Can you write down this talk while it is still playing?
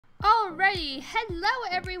Alrighty, hello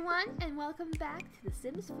everyone, and welcome back to The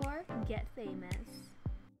Sims 4 Get Famous.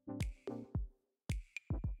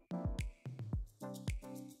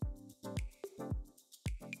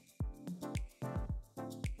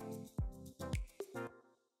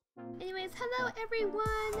 Anyways, hello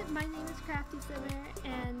everyone, my name is Crafty Links,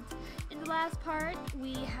 and in the last part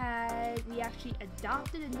we actually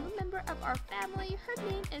adopted a new member of our family. Her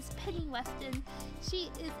name is Penny Weston. She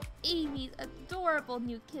is Amy's adorable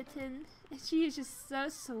new kitten, and she is just so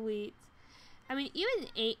sweet. I mean,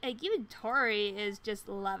 even Tori is just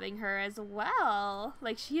loving her as well.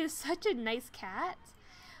 Like, she is such a nice cat.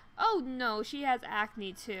 Oh no, she has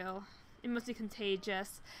acne too. It must be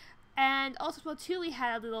contagious. And also, well, too, we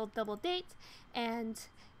had a little double date, and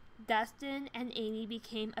Dustin and Amy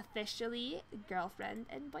became officially girlfriend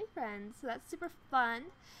and boyfriend. So that's super fun.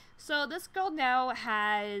 So this girl now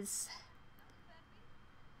has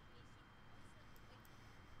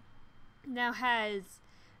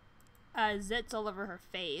zits all over her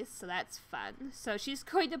face, so that's fun. So she's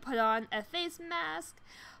going to put on a face mask.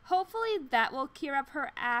 Hopefully that will clear up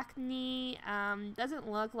her acne. Doesn't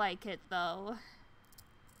look like it though.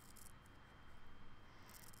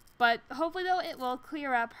 But hopefully though it will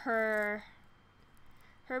clear up her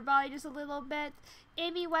body just a little bit.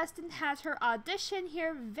 Amy Weston has her audition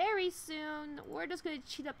here very soon. We're just going to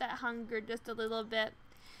cheat up that hunger just a little bit.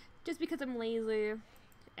 Just because I'm lazy.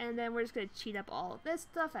 And then we're just going to cheat up all of this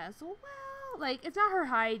stuff as well. Like, it's not her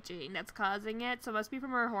hygiene that's causing it. So it must be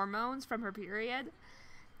from her hormones from her period.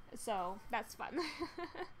 So that's fun.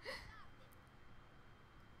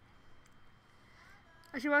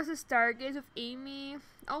 She wants to stargaze with Amy.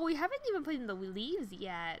 Oh, we haven't even played in the leaves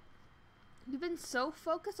yet. We've been so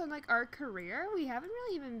focused on, like, our career. We haven't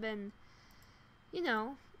really even been, you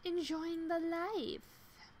know, enjoying the life.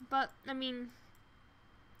 But, I mean,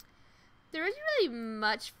 there isn't really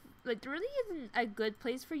much, like, there really isn't a good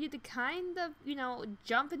place for you to kind of, you know,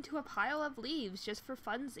 jump into a pile of leaves just for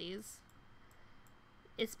funsies.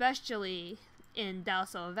 Especially in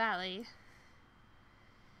Dalso Valley.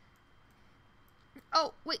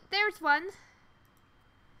 Oh, wait, there's one.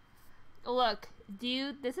 Look,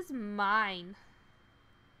 dude, this is mine.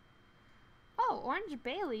 Oh, Orange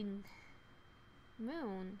Bailey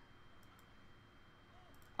Moon.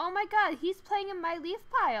 Oh my god, he's playing in my leaf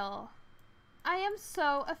pile. I am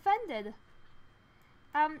so offended.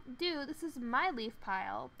 Dude, this is my leaf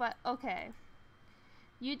pile, but okay.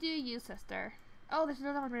 You do you, sister. Oh, there's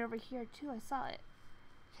another one right over here, too. I saw it.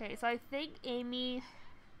 Okay, so I think I'm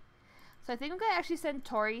going to actually send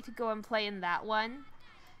Tori to go and play in that one.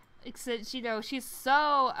 Since, you know, she's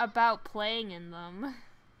so about playing in them.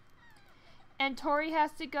 And Tori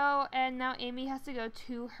has to go, and now Amy has to go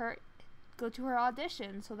to her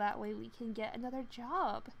audition, so that way we can get another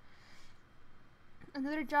job.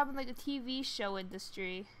 Another job in, like, the TV show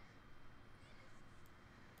industry.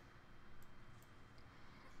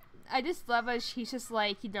 I just love how she's just,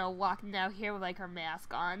 like, you know, walking out here with, like, her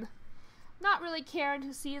mask on. Not really caring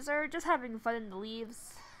who sees her, just having fun in the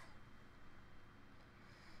leaves.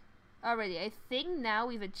 Alrighty, I think now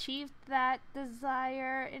we've achieved that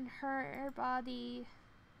desire in her body.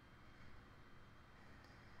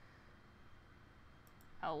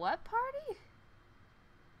 A what party?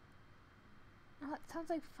 Oh, it sounds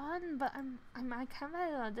like fun, but I'm kind of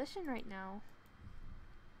at an audition right now.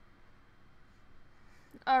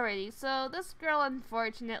 Alrighty, so this girl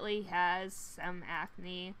unfortunately has some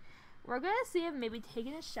acne. We're gonna see if maybe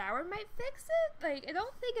taking a shower might fix it. Like, I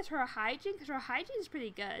don't think it's her hygiene, because her hygiene is pretty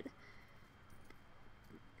good.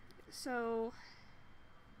 So,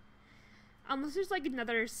 unless there's, like,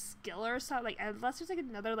 another skill or something, like, unless there's, like,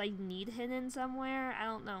 another, like, need hidden somewhere, I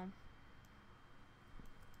don't know.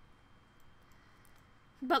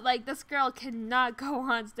 But, like, this girl cannot go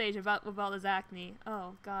on stage with all this acne.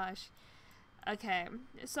 Oh, gosh. Okay,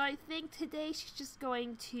 so I think today she's just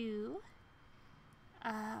going to...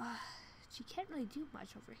 she can't really do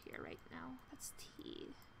much over here right now. That's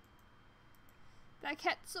T. That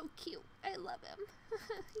cat's so cute. I love him.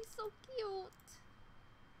 He's so cute.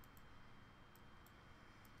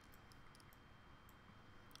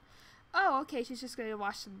 Oh, okay, she's just gonna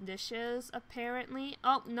wash some dishes, apparently.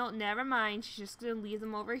 Oh, no, never mind. She's just gonna leave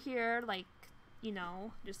them over here, like, you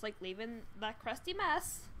know, just like leaving that crusty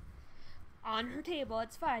mess on her table.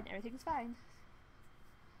 It's fine. Everything's fine.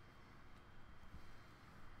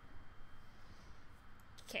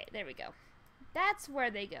 Okay, there we go. That's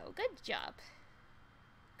where they go. Good job.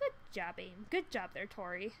 Good job, Aim. Good job there,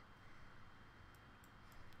 Tori.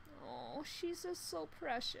 Oh, she's just so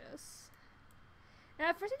precious. And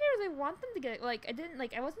at first I didn't really want them to get, like,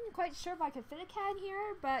 I wasn't quite sure if I could fit a cat in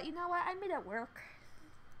here, but you know what? I made it work.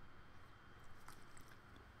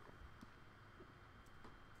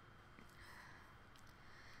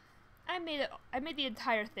 made it. I made the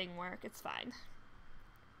entire thing work. It's fine.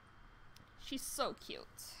 She's so cute.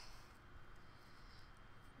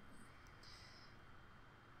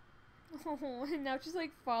 Oh, and now she's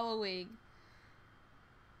like following.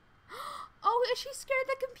 Oh, is she scared of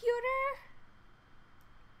the computer?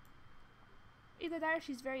 Either that or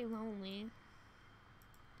she's very lonely.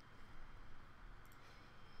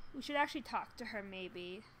 We should actually talk to her,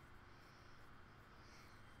 maybe.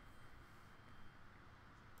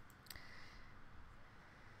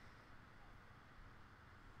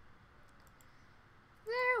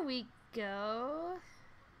 There we go.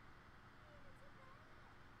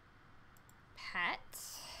 Pet.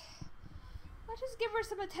 Let's just give her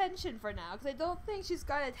some attention for now, because I don't think she's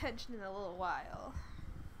got attention in a little while.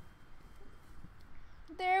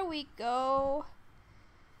 There we go.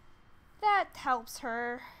 That helps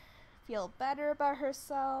her feel better about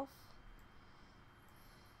herself.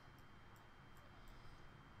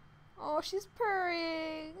 Oh, she's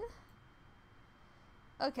purring.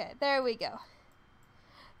 Okay, there we go.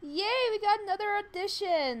 Yay, we got another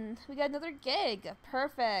audition. We got another gig.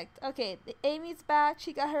 Perfect. Okay, Amy's back.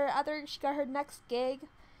 She got her next gig,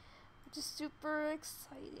 which is super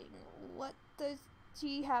exciting. What does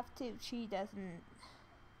she have to? She doesn't.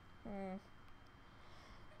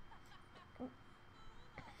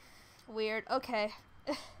 Weird. Okay.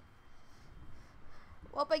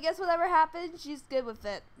 Well, I guess whatever happens, she's good with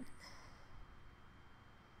it.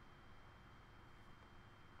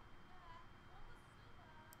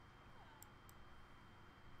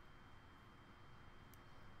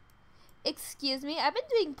 Excuse me, I've been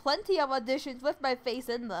doing plenty of auditions with my face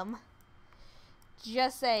in them.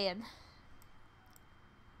 Just saying.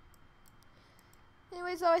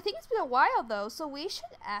 Anyways, though, I think it's been a while, though, so we should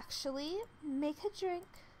actually make a drink.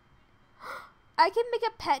 I can make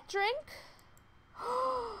a pet drink?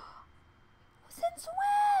 Since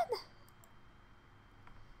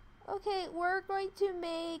when? Okay, we're going to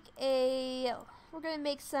make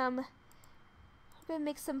some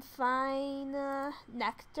fine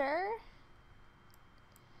nectar.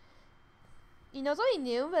 You know, it's only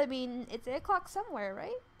noon, but I mean, it's 8 o'clock somewhere,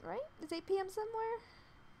 right? Right? It's 8 p.m. somewhere?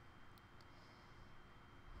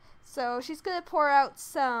 So she's gonna pour out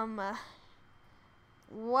some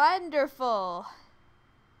wonderful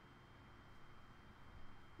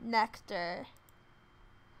nectar.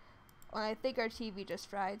 Well, I think our TV just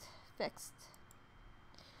fried. Fixed.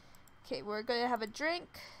 Okay, we're gonna have a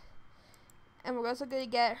drink. And we're also gonna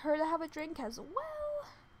get her to have a drink as well.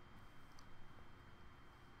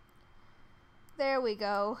 There we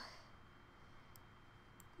go.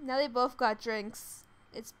 Now they both got drinks.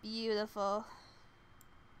 It's beautiful.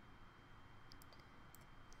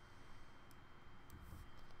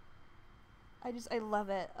 I love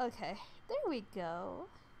it. Okay, there we go.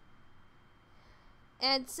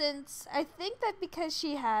 And since I think that because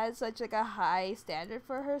she has such like a high standard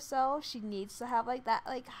for herself, she needs to have like that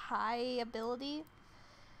like high ability.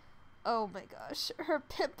 Oh my gosh, her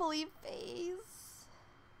pimply face.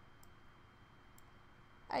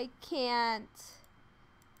 I can't.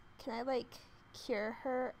 Can I like cure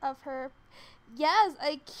her of her? Yes,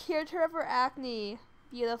 I cured her of her acne.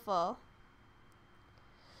 Beautiful.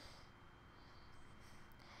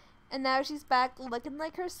 And now she's back looking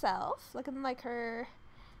like herself, looking like her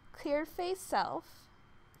clear face self.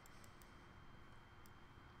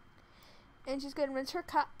 And she's gonna rinse her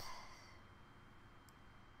cup.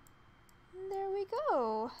 And there we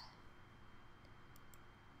go.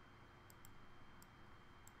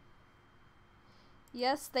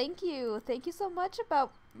 Yes, thank you. Thank you so much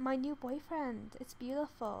about my new boyfriend. It's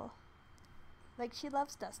beautiful. Like, she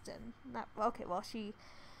loves Dustin. Not okay, well,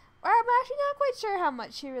 I'm actually not quite sure how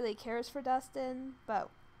much she really cares for Dustin,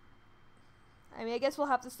 but I mean, I guess we'll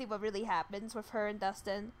have to see what really happens with her and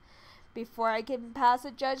Dustin before I can pass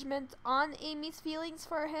a judgment on Amy's feelings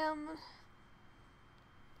for him.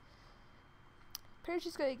 Pretty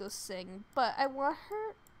sure she's gonna go sing, but I want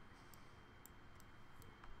her.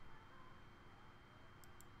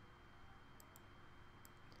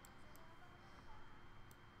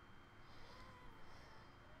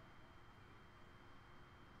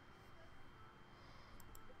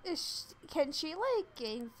 Can she like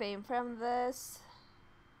gain fame from this?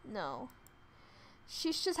 No.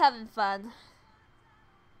 She's just having fun.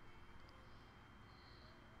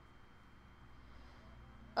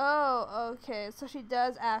 Oh, okay. So she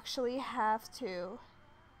does actually have to.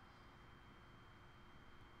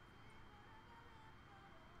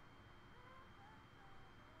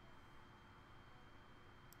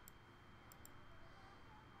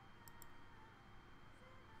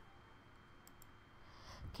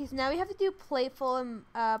 Okay, so now we have to do playful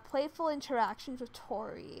interactions with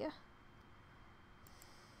Tori.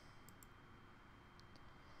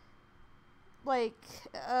 like,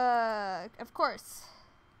 of course.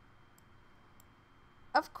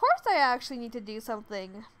 Of course I actually need to do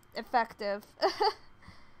something effective.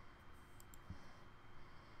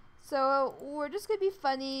 So we're just gonna be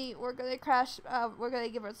funny. We're gonna crash. We're gonna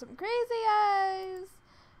give her some crazy eyes.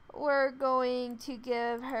 We're going to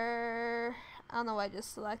give her. I don't know what I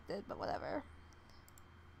just selected, but whatever.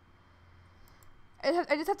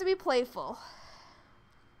 I just have to be playful.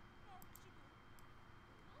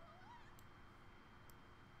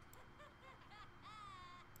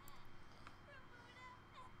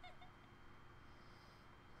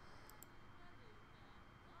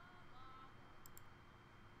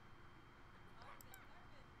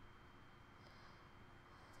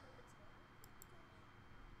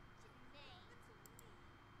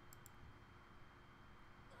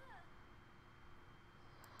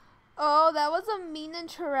 Oh, that was a mean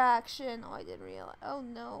interaction. Oh, I didn't realize. Oh,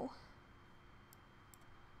 no.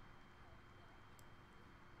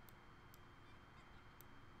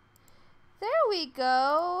 There we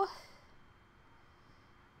go.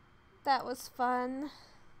 That was fun.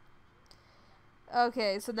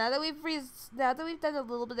 Okay, so now that we've done a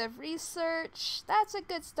little bit of research, that's a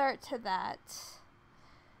good start to that.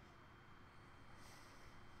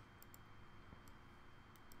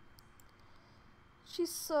 She's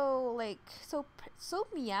so so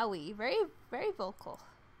meowy, very vocal.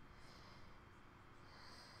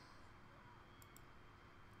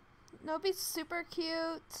 No, it'd be super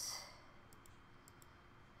cute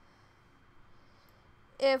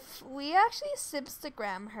if we actually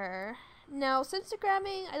Simstagram her. Now,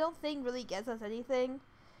 Simstagramming I don't think really gets us anything,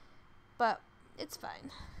 but it's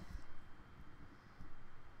fine.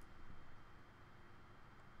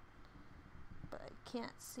 But I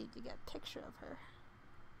can't seem to get a picture of her.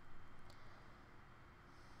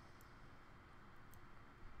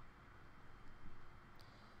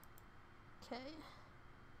 Okay.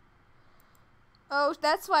 Oh,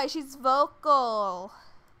 that's why she's vocal.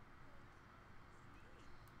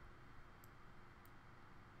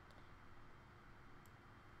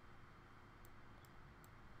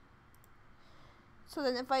 So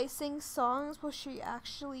then if I sing songs, will she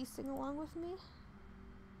actually sing along with me?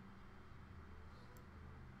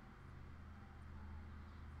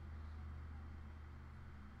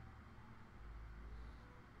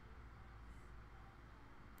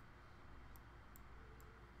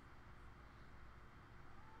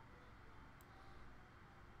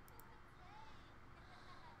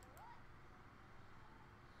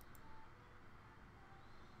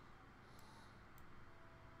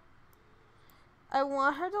 I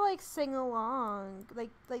want her to like sing along.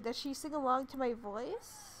 Like does she sing along to my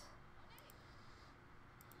voice?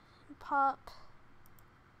 Pop.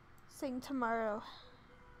 Sing tomorrow.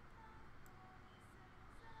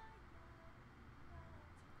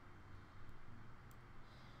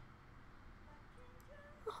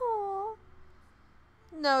 Aww.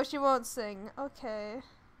 No, she won't sing. Okay.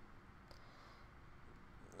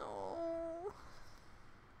 No.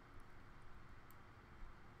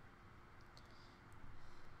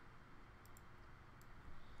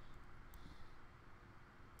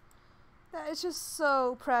 That is just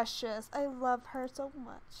so precious. I love her so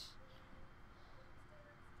much.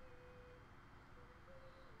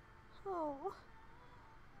 Oh.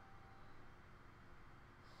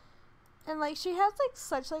 And like she has like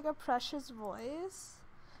such like a precious voice.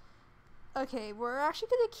 Okay, we're actually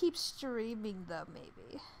gonna keep streaming them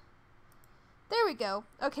maybe. There we go.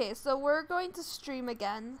 Okay, so we're going to stream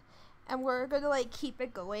again. And we're gonna like keep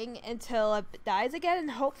it going until it dies again.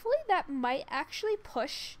 And hopefully that might actually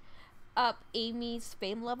push up Amy's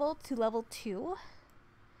fame level to level 2.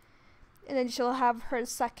 And then she'll have her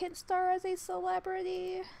second star as a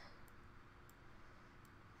celebrity.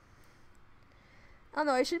 I don't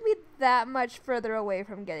know, I shouldn't be that much further away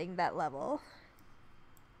from getting that level.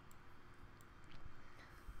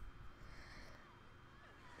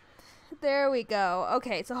 There we go.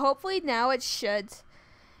 Okay, so hopefully now it should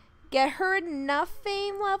get her enough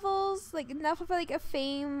fame levels, like enough of like a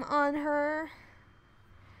fame on her.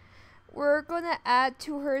 We're gonna add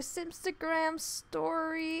to her Simstagram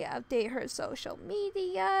story, update her social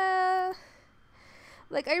media.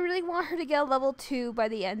 Like, I really want her to get a level 2 by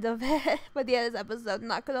the end of it, by the end of this episode,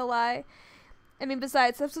 not gonna lie. I mean,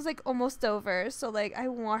 besides, this is like almost over, so like, I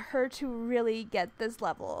want her to really get this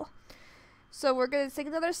level. So we're gonna sing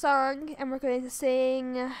another song, and we're going to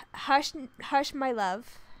sing Hush, Hush My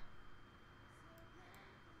Love.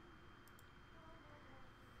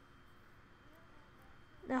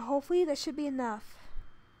 Now hopefully that should be enough.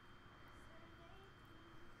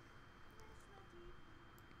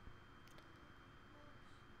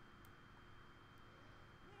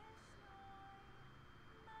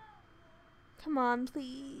 Come on,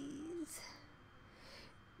 please.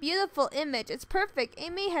 Beautiful image. It's perfect.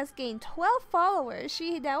 Amiee has gained 12 followers.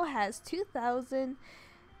 She now has 2,000.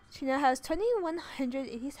 She now has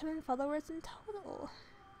 2,187 followers in total.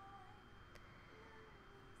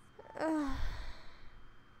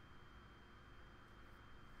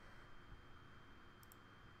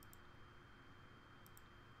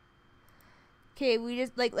 Okay, we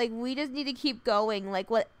just we just need to keep going. Like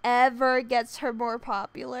whatever gets her more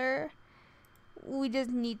popular, we just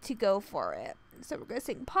need to go for it. So we're gonna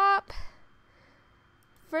sing pop.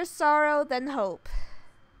 First sorrow, then hope.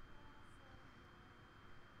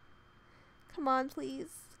 Come on, please.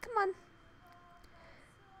 Come on.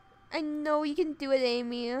 I know you can do it,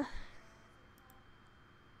 Amiee.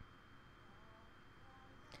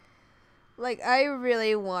 Like, I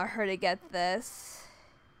really want her to get this.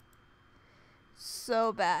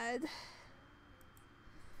 So bad.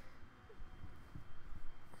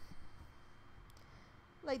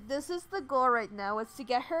 Like, this is the goal right now. It's to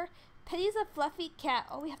get her. Penny's a fluffy cat.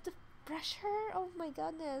 Oh, we have to brush her? Oh my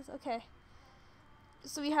goodness. Okay.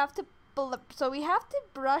 So we have to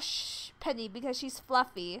brush Penny because she's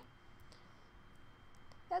fluffy.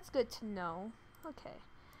 That's good to know. Okay.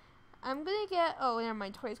 I'm gonna get, oh, never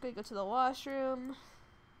mind. Tori's gonna go to the washroom.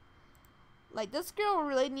 Like, this girl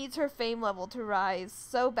really needs her fame level to rise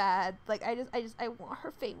so bad. Like, I want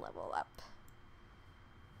her fame level up.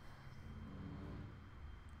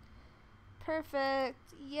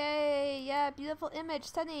 Perfect. Yay. Yeah, beautiful image.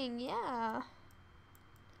 Stunning. Yeah.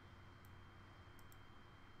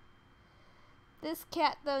 This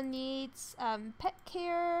cat, though, needs pet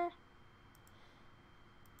care.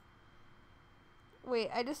 Wait,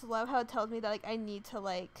 I just love how it tells me that, like, I need to,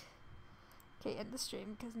 like... Okay, end the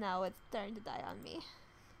stream, because now it's starting to die on me.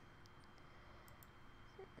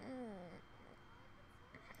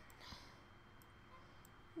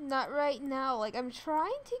 Not right now. Like, I'm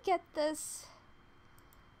trying to get this...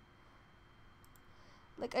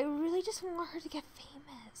 Like, I really just want her to get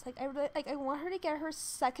famous. Like, I want her to get her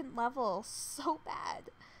second level so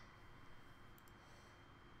bad.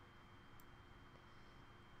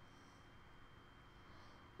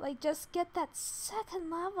 Like, just get that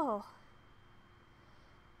second level.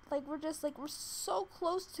 Like, we're so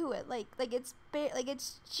close to it. Like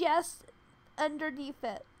it's just underneath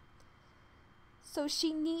it. So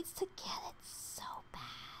she needs to get it so bad.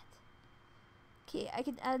 Okay, I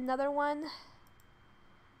can add another one.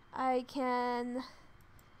 I can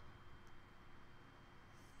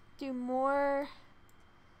do more.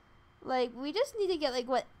 Like, we just need to get, like,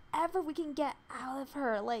 whatever we can get out of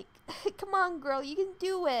her. Like, come on, girl, you can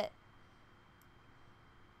do it.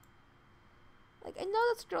 Like, I know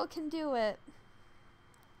this girl can do it.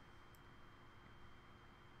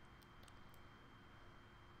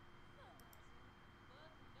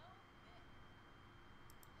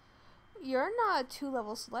 You're not a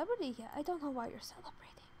 2-level celebrity yet. I don't know why you're celebrating.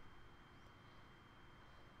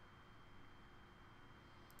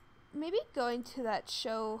 Maybe going to that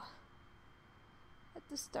show at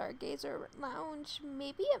the Stargazer Lounge,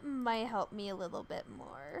 maybe it might help me a little bit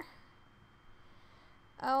more.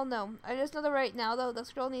 I don't know. I just know that right now, though,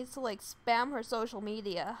 this girl needs to, like, spam her social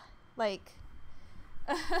media. Like...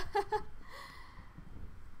 Cause,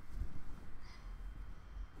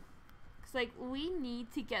 like, we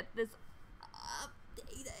need to get this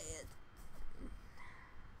updated.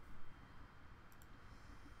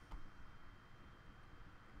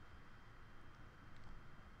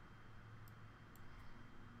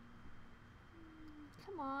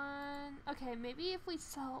 Come on. Okay, maybe if we take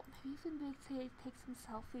some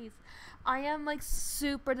selfies. I am, like,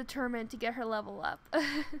 super determined to get her level up.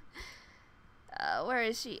 Where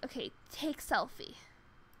is she? Okay, take selfie.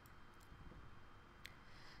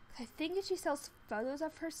 I think if she sells photos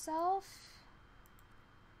of herself,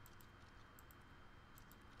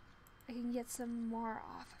 I can get some more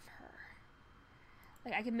off of her.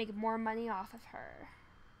 Like, I can make more money off of her.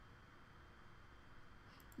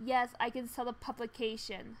 Yes, I can sell the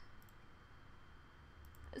publication.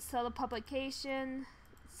 Sell the publication.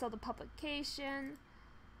 Sell the publication.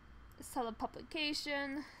 Sell the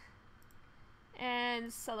publication.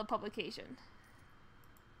 And sell the publication.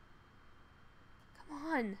 Come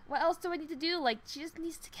on. What else do I need to do? Like, she just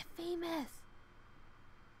needs to get famous.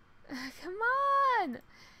 Come on.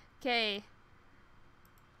 Okay.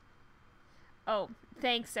 Oh,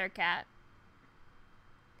 thanks, Sir Cat.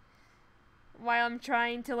 While I'm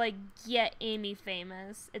trying to, like, get Amiee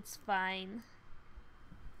famous, it's fine.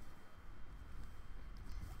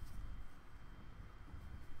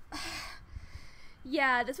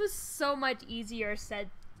 Yeah, this was so much easier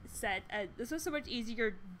this was so much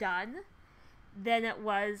easier done than it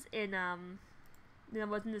was in than it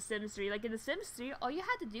was in The Sims 3. Like in The Sims 3, all you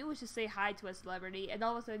had to do was just say hi to a celebrity, and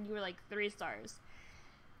all of a sudden you were like 3 stars.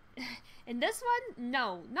 In this one,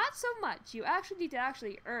 no, not so much. You actually need to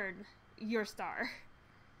actually earn your star.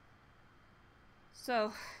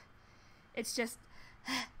 So, it's just...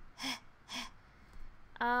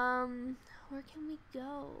 where can we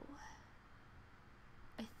go?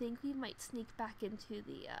 I think we might sneak back into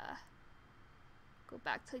the, go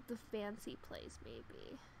back to, like, the fancy place,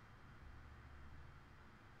 maybe.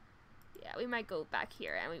 Yeah, we might go back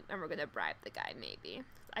here, and we're gonna bribe the guy, maybe.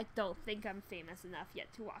 I don't think I'm famous enough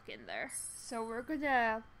yet to walk in there. So we're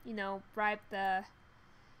gonna, you know, bribe the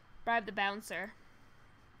bouncer.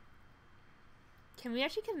 Can we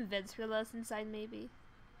actually convince her to let us inside, maybe?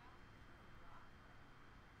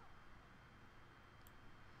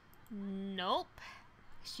 Nope.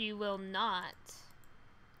 She will not.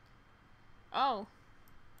 Oh.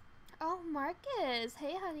 Oh, Marcus.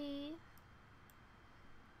 Hey, honey.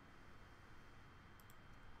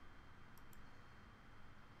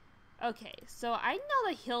 Okay, so I know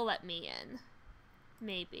that he'll let me in.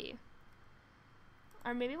 Maybe.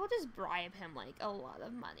 Or maybe we'll just bribe him, like, a lot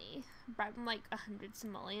of money. Bribe him, like, 100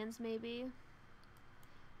 simoleons, maybe.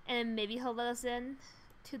 And maybe he'll let us in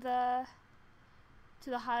to the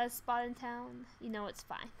hottest spot in town. You know, it's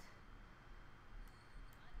fine.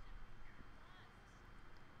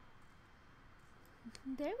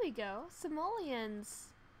 There we go. Simoleons.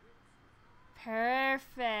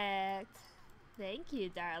 Perfect. Thank you,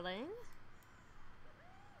 darling.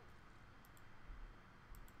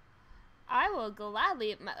 I will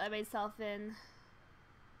gladly let myself in.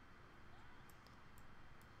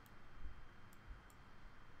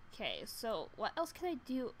 Okay, so what else can I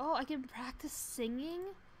do? Oh, I can practice singing?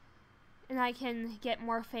 And I can get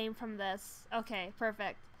more fame from this. Okay,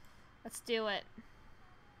 perfect. Let's do it.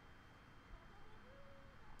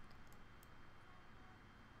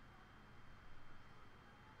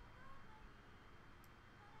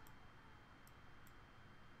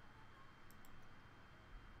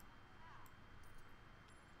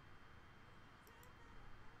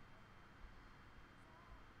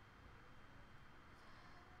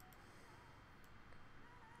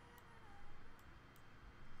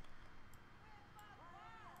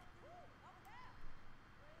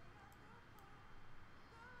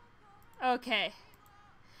 Okay.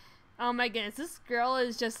 Oh my goodness, this girl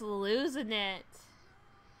is just losing it.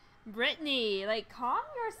 Brittany, like, calm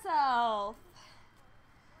yourself.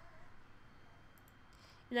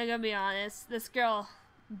 You know, I'm gonna be honest, this girl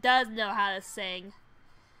does know how to sing.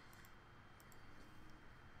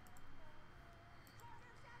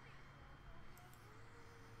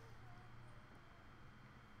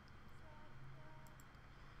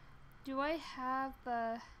 Do I have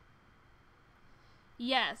the...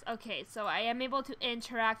 Yes, okay, so I am able to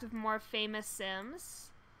interact with more famous Sims.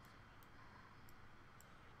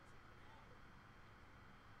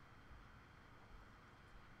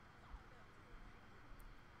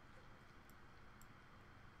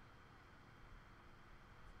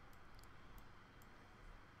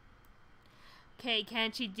 Okay,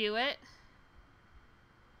 can she do it?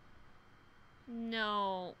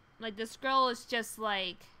 No. Like, this girl is just,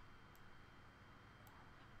 like...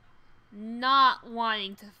 not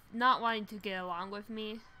wanting to get along with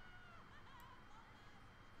me.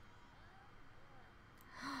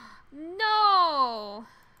 No!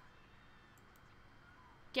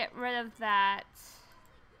 Get rid of that.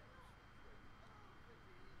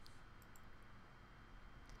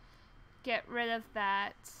 Get rid of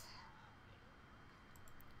that.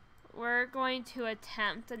 We're going to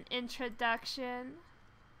attempt an introduction.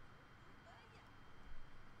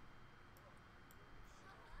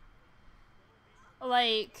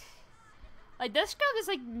 Like this girl just,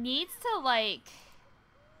 like, needs to, like,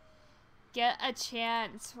 get a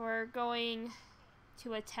chance. We're going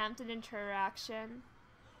to attempt an interaction.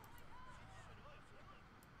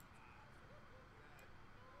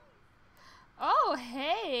 Oh,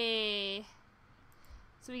 hey!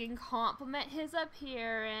 So we can compliment his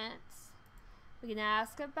appearance. We can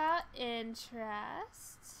ask about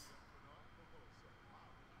interest.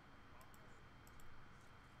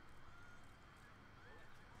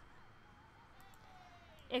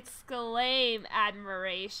 Exclaim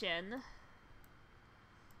admiration.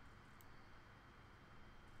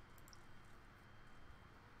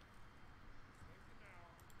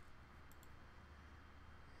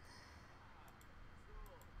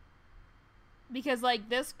 Because, like,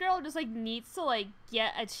 this girl just, like, needs to, like,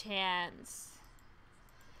 get a chance.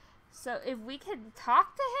 So if we can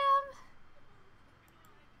talk to him,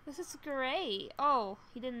 this is great. Oh,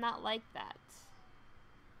 he did not like that.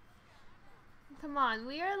 Come on,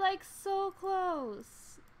 we are like so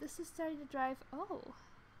close. This is starting to drive. Oh.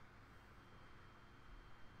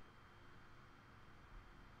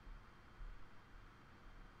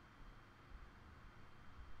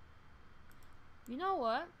 You know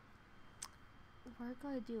what? We're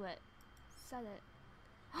gonna do it. Set it.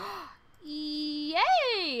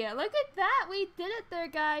 Yay! Look at that! We did it there,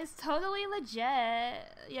 guys. Totally legit.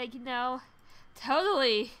 Like, you know,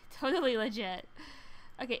 totally legit.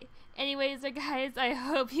 Okay. Anyways, guys, I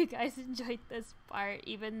hope you guys enjoyed this part,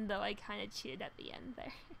 even though I kind of cheated at the end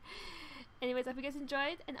there. Anyways, I hope you guys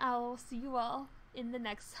enjoyed, and I'll see you all in the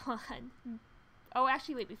next one. Oh,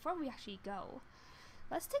 actually, wait, before we actually go,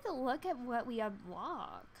 let's take a look at what we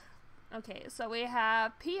unlock. Okay, so we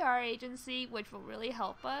have PR agency, which will really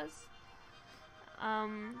help us.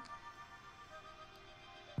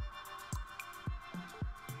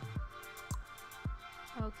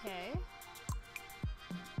 Okay.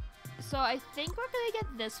 So I think we're gonna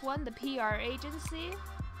get this one, the PR agency,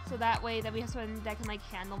 so that way that we have someone that can like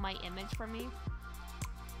handle my image for me.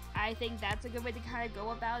 I think that's a good way to kind of go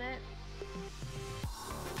about it.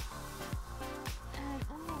 And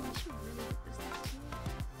oh, we should really get this next year.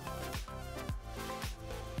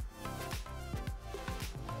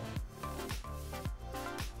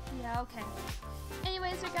 Yeah, okay.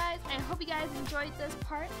 Anyways, so guys, I hope you guys enjoyed this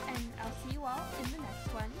part, and I'll see you all in the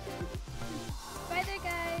next one. Bye there,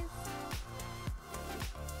 guys!